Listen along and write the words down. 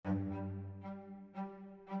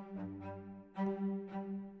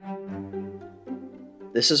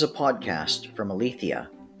This is a podcast from Aletheia,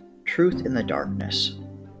 Truth in the Darkness,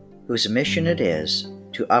 whose mission it is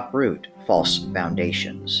to uproot false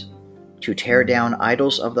foundations, to tear down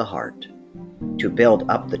idols of the heart, to build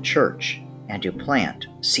up the church, and to plant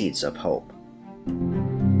seeds of hope.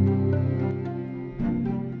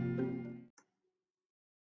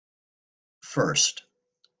 First,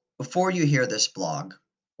 before you hear this blog,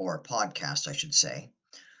 or podcast, I should say,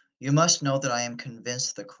 you must know that I am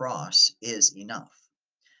convinced the cross is enough,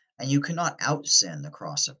 and you cannot out-sin the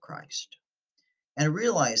cross of Christ. And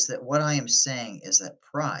realize that what I am saying is that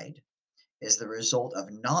pride is the result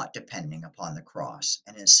of not depending upon the cross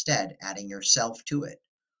and instead adding yourself to it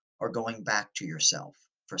or going back to yourself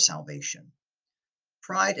for salvation.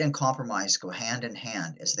 Pride and compromise go hand in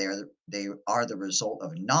hand as they are the result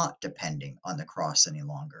of not depending on the cross any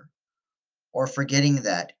longer, or forgetting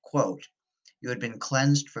that, quote, you had been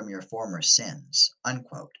cleansed from your former sins,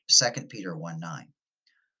 unquote, 2 Peter 1:9.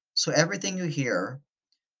 So everything you hear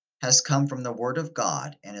has come from the Word of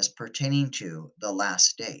God and is pertaining to the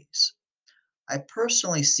last days. I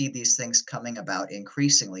personally see these things coming about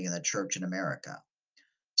increasingly in the church in America,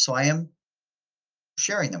 so I am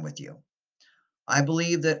sharing them with you. I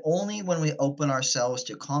believe that only when we open ourselves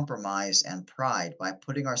to compromise and pride by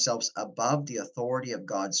putting ourselves above the authority of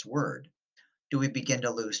God's Word do we begin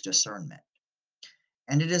to lose discernment.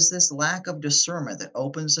 And it is this lack of discernment that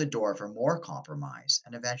opens the door for more compromise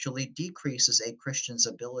and eventually decreases a Christian's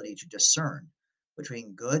ability to discern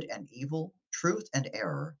between good and evil, truth and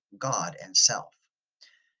error, God and self.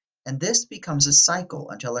 And this becomes a cycle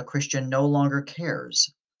until a Christian no longer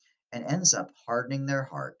cares and ends up hardening their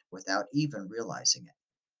heart without even realizing it,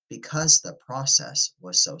 because the process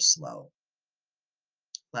was so slow.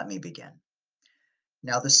 Let me begin.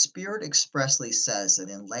 Now, the Spirit expressly says that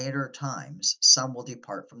in later times some will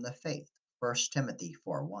depart from the faith. 1 Timothy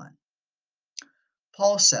 4:1.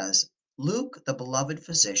 Paul says, Luke, the beloved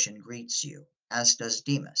physician, greets you, as does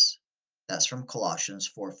Demas. That's from Colossians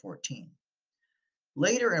 4:14.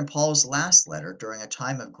 Later in Paul's last letter, during a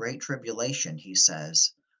time of great tribulation, he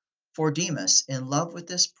says, For Demas, in love with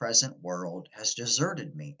this present world, has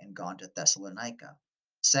deserted me and gone to Thessalonica.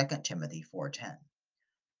 2 Timothy 4:10.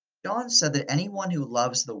 John said that anyone who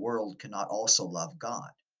loves the world cannot also love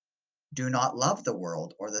God. Do not love the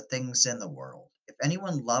world or the things in the world. If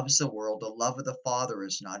anyone loves the world, the love of the Father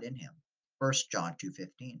is not in him. 1 John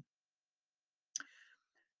 2:15.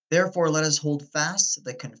 Therefore, let us hold fast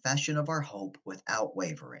the confession of our hope without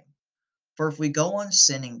wavering. For if we go on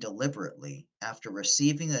sinning deliberately after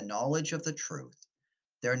receiving the knowledge of the truth,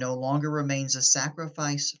 there no longer remains a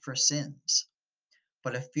sacrifice for sins,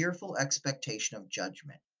 but a fearful expectation of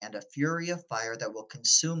judgment and a fury of fire that will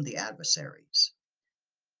consume the adversaries.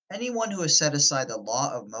 Anyone who has set aside the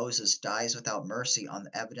law of Moses dies without mercy on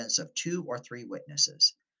the evidence of 2 or 3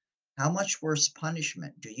 witnesses. How much worse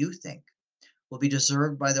punishment, do you think, will be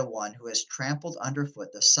deserved by the one who has trampled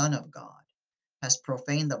underfoot the Son of God, has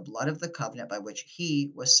profaned the blood of the covenant by which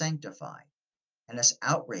he was sanctified, and has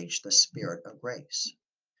outraged the Spirit of grace?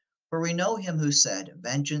 For we know him who said,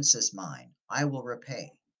 Vengeance is mine, I will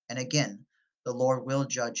repay. And again, the Lord will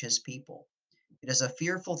judge his people. It is a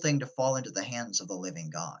fearful thing to fall into the hands of the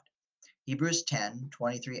living God. Hebrews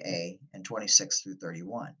 10:23a and 26 through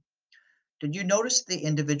 31. Did you notice the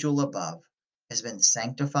individual above has been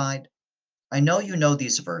sanctified? I know you know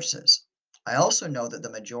these verses. I also know that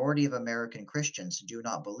the majority of American Christians do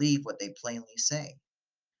not believe what they plainly say.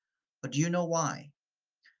 But do you know why?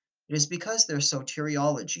 It is because their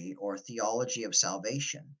soteriology, or theology of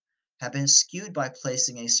salvation, have been skewed by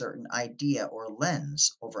placing a certain idea or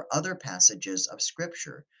lens over other passages of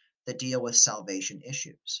Scripture that deal with salvation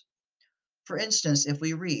issues. For instance, if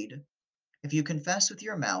we read, If you confess with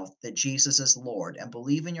your mouth that Jesus is Lord and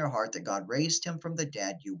believe in your heart that God raised him from the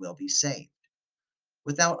dead, you will be saved,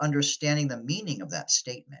 without understanding the meaning of that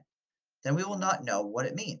statement, then we will not know what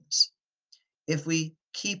it means. If we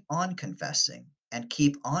keep on confessing and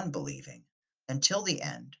keep on believing until the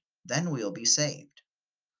end, then we will be saved.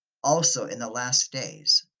 Also, in the last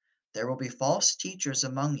days, there will be false teachers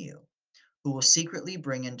among you who will secretly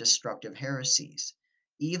bring in destructive heresies,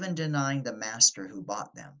 even denying the master who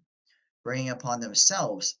bought them, bringing upon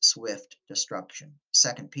themselves swift destruction.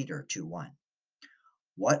 2 Peter 2:1.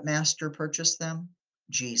 What master purchased them?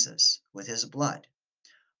 Jesus, with his blood.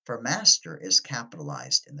 For master is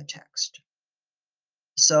capitalized in the text.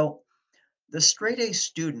 So, the straight A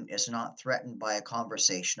student is not threatened by a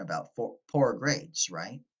conversation about poor grades,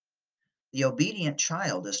 right? The obedient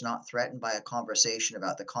child is not threatened by a conversation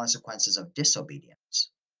about the consequences of disobedience.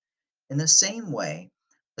 In the same way,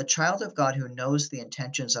 the child of God who knows the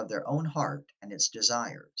intentions of their own heart and its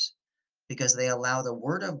desires because they allow the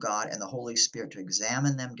Word of God and the Holy Spirit to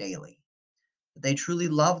examine them daily. They truly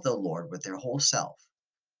love the Lord with their whole self.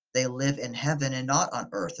 They live in heaven and not on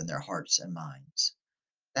earth in their hearts and minds.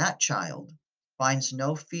 That child finds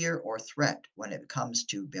no fear or threat when it comes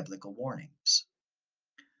to biblical warnings.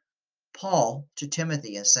 Paul to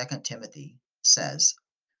Timothy in 2 Timothy says,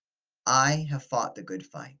 I have fought the good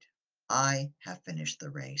fight. I have finished the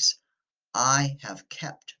race. I have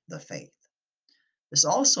kept the faith. This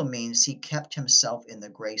also means he kept himself in the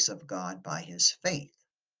grace of God by his faith.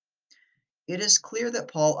 It is clear that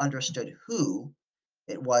Paul understood who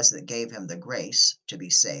it was that gave him the grace to be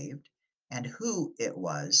saved and who it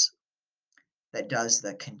was that does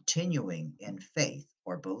the continuing in faith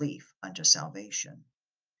or belief unto salvation.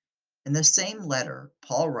 In the same letter,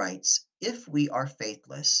 Paul writes, if we are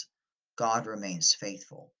faithless, God remains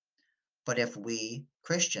faithful. But if we,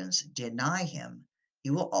 Christians, deny him, he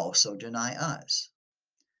will also deny us.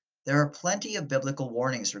 There are plenty of biblical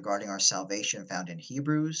warnings regarding our salvation found in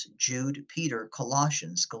Hebrews, Jude, Peter,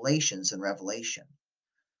 Colossians, Galatians, and Revelation.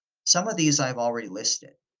 Some of these I've already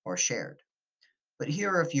listed or shared, but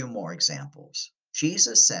here are a few more examples.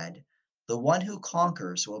 Jesus said, the one who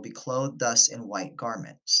conquers will be clothed thus in white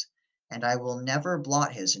garments, and I will never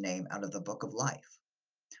blot his name out of the book of life.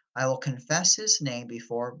 I will confess his name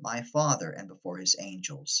before my Father and before his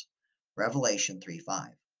angels. Revelation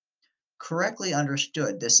 3:5. Correctly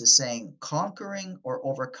understood, this is saying conquering or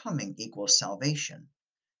overcoming equals salvation,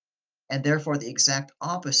 and therefore the exact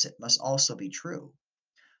opposite must also be true.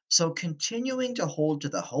 So, continuing to hold to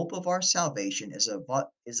the hope of our salvation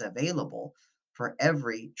is available for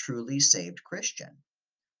every truly saved Christian.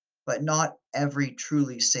 But not every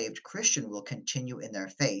truly saved Christian will continue in their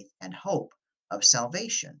faith and hope of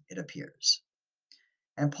salvation, it appears.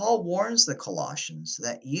 And Paul warns the Colossians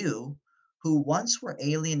that you, who once were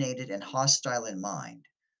alienated and hostile in mind,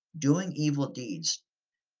 doing evil deeds,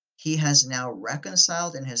 he has now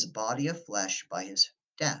reconciled in his body of flesh by his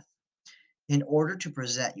death, in order to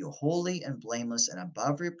present you holy and blameless and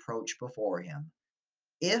above reproach before him,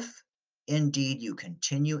 if indeed you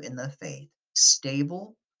continue in the faith,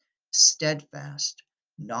 stable, steadfast,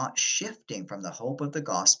 not shifting from the hope of the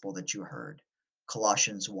gospel that you heard.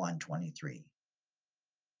 Colossians 1:23.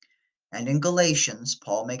 And in Galatians,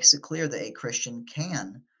 Paul makes it clear that a Christian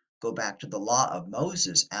can go back to the law of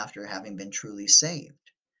Moses after having been truly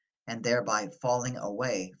saved, and thereby falling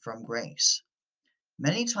away from grace.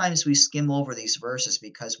 Many times we skim over these verses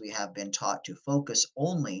because we have been taught to focus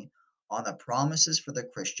only on the promises for the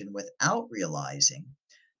Christian without realizing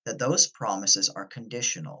that those promises are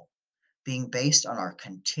conditional, being based on our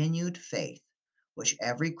continued faith, which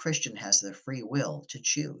every Christian has the free will to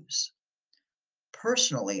choose.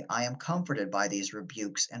 Personally, I am comforted by these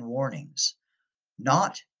rebukes and warnings,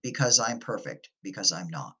 not because I'm perfect, because I'm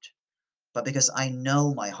not, but because I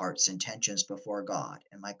know my heart's intentions before God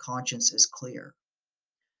and my conscience is clear.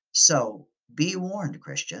 So, be warned,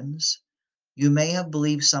 Christians. You may have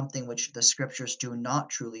believed something which the scriptures do not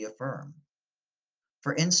truly affirm.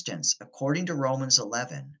 For instance, according to Romans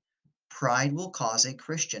 11, pride will cause a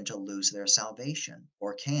Christian to lose their salvation,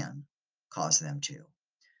 or can cause them to.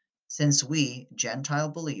 Since we, Gentile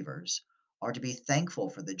believers, are to be thankful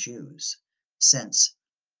for the Jews, since,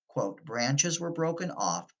 quote, branches were broken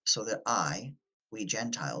off so that we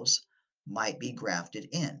Gentiles, might be grafted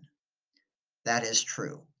in. That is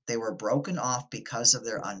true. They were broken off because of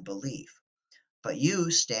their unbelief, but you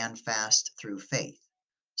stand fast through faith.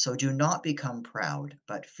 So do not become proud,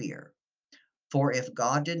 but fear. For if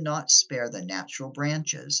God did not spare the natural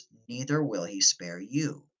branches, neither will he spare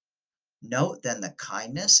you. Note then the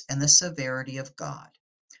kindness and the severity of God.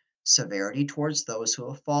 Severity towards those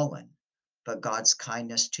who have fallen, but God's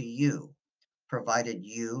kindness to you, provided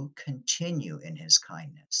you continue in his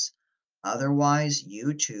kindness. Otherwise,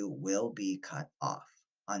 you too will be cut off.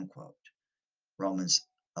 Unquote. Romans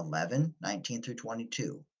 11:19 through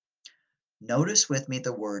 22. Notice with me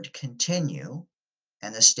the word continue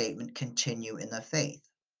and the statement continue in the faith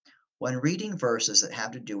when reading verses that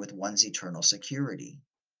have to do with one's eternal security.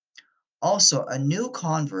 Also, a new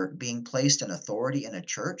convert being placed in authority in a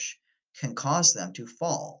church can cause them to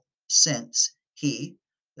fall, since he,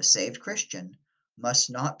 the saved Christian, must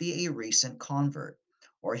not be a recent convert,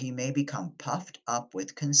 or he may become puffed up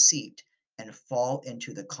with conceit and fall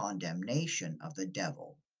into the condemnation of the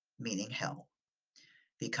devil, meaning hell,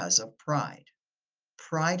 because of pride.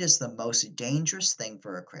 Pride is the most dangerous thing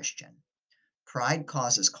for a Christian. Pride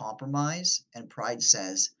causes compromise, and pride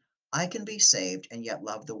says, I can be saved and yet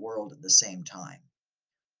love the world at the same time.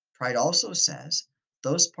 Pride also says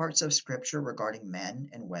those parts of Scripture regarding men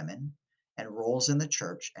and women and roles in the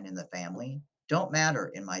church and in the family don't matter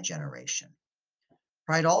in my generation.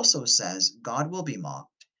 Pride also says God will be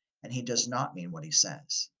mocked, and he does not mean what he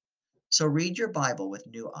says. So read your Bible with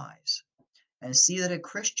new eyes and see that a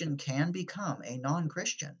Christian can become a non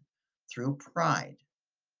Christian through pride.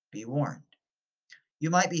 Be warned.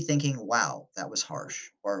 You might be thinking, wow, that was harsh,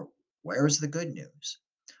 or where's the good news?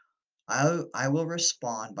 I will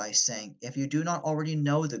respond by saying, if you do not already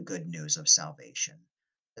know the good news of salvation,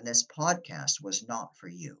 then this podcast was not for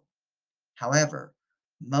you. However,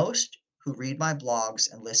 most who read my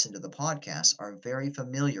blogs and listen to the podcast are very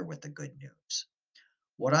familiar with the good news.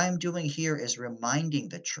 What I am doing here is reminding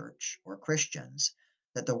the church or Christians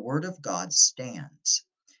that the Word of God stands.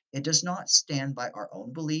 It does not stand by our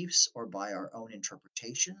own beliefs or by our own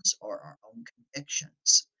interpretations or our own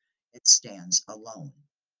convictions. It stands alone.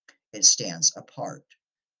 It stands apart.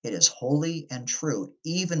 It is holy and true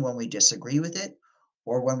even when we disagree with it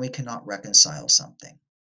or when we cannot reconcile something.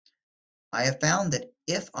 I have found that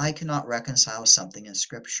if I cannot reconcile something in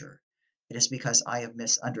Scripture, it is because I have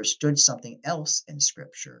misunderstood something else in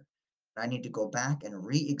Scripture. And I need to go back and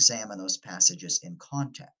re examine those passages in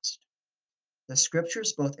context. The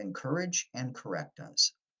Scriptures both encourage and correct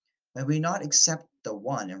us. May we not accept the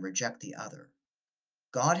one and reject the other.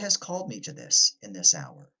 God has called me to this in this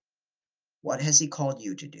hour. What has He called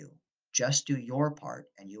you to do? Just do your part,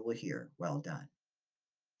 and you will hear, well done.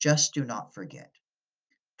 Just do not forget.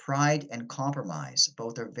 Pride and compromise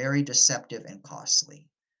both are very deceptive and costly.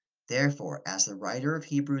 Therefore, as the writer of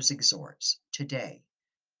Hebrews exhorts, today,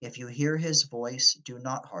 if you hear his voice, do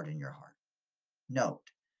not harden your heart. Note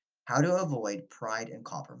how to avoid pride and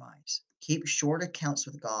compromise. Keep short accounts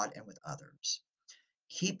with God and with others.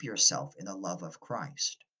 Keep yourself in the love of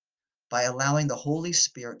Christ by allowing the Holy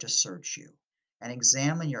Spirit to search you and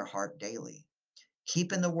examine your heart daily.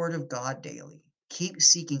 Keep in the Word of God daily. Keep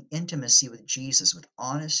seeking intimacy with Jesus with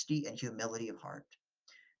honesty and humility of heart.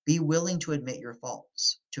 Be willing to admit your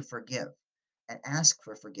faults, to forgive, and ask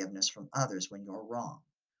for forgiveness from others when you're wrong.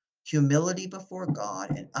 Humility before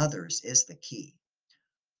God and others is the key.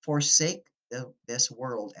 Forsake this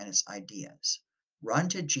world and its ideas. Run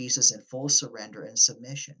to Jesus in full surrender and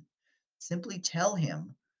submission. Simply tell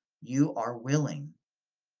him you are willing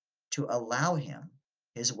to allow him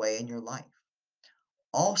his way in your life.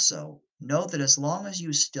 Also, know that as long as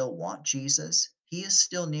you still want Jesus, he is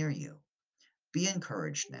still near you. Be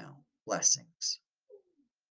encouraged now. Blessings.